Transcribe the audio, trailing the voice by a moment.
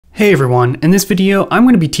Hey everyone, in this video I'm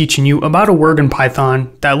going to be teaching you about a word in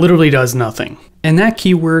Python that literally does nothing. And that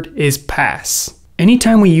keyword is pass.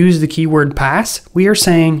 Anytime we use the keyword pass, we are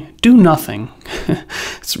saying do nothing.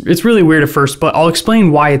 It's really weird at first, but I'll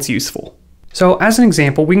explain why it's useful. So as an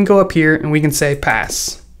example, we can go up here and we can say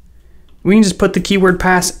pass. We can just put the keyword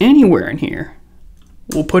pass anywhere in here.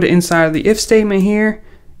 We'll put it inside of the if statement here,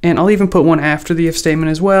 and I'll even put one after the if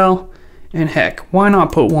statement as well. And heck, why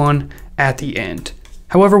not put one at the end?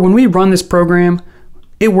 However, when we run this program,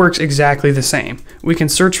 it works exactly the same. We can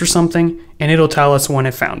search for something and it'll tell us when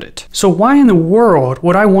it found it. So why in the world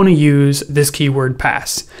would I want to use this keyword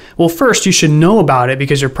pass? Well, first you should know about it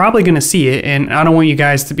because you're probably going to see it, and I don't want you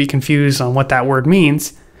guys to be confused on what that word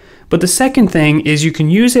means. But the second thing is you can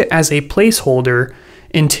use it as a placeholder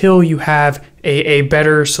until you have a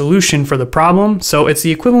better solution for the problem. So it's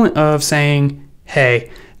the equivalent of saying,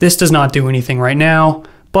 hey, this does not do anything right now,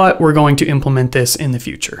 but we're going to implement this in the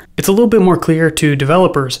future. It's a little bit more clear to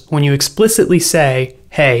developers when you explicitly say,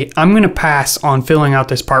 hey, I'm going to pass on filling out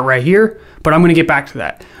this part right here, but I'm going to get back to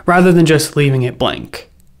that, rather than just leaving it blank.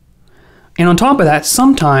 And on top of that,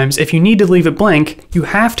 sometimes if you need to leave it blank, you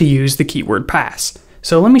have to use the keyword pass.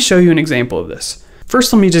 So let me show you an example of this.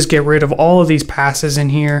 First, let me just get rid of all of these passes in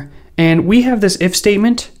here, and we have this if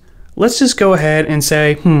statement. Let's just go ahead and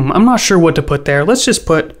say, I'm not sure what to put there. Let's just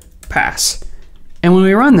put pass. And when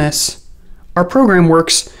we run this, our program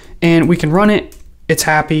works and we can run it, it's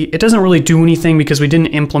happy. It doesn't really do anything because we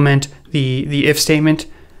didn't implement the if statement.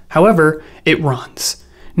 However, it runs.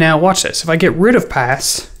 Now watch this. If I get rid of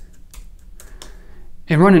pass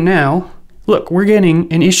and run it now, look, we're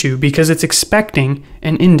getting an issue because it's expecting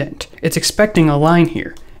an indent. It's expecting a line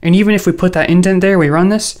here. And even if we put that indent there, we run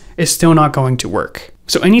this, it's still not going to work.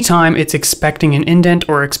 So anytime it's expecting an indent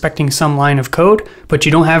or expecting some line of code, but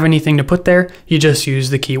you don't have anything to put there, you just use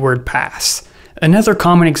the keyword pass. Another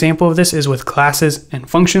common example of this is with classes and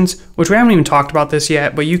functions, which we haven't even talked about this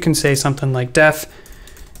yet, but you can say something like def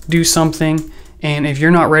do something, and if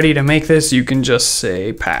you're not ready to make this, you can just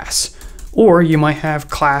say pass. Or you might have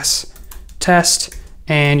class test,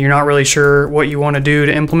 and you're not really sure what you want to do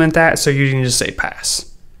to implement that, so you can just say pass.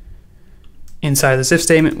 Inside this if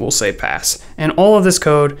statement, we'll say pass. And all of this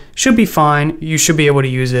code should be fine. You should be able to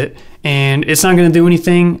use it. And it's not going to do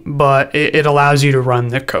anything, but it allows you to run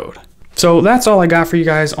the code. So that's all I got for you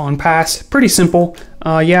guys on pass. Pretty simple.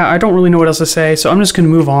 Yeah, I don't really know what else to say, so I'm just going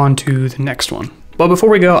to move on to the next one. But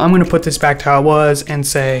before we go, I'm going to put this back to how it was and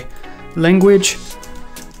say language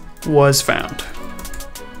was found.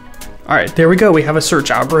 All right, there we go. We have a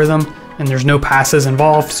search algorithm and there's no passes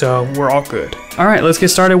involved, so we're all good. All right, let's get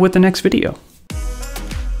started with the next video.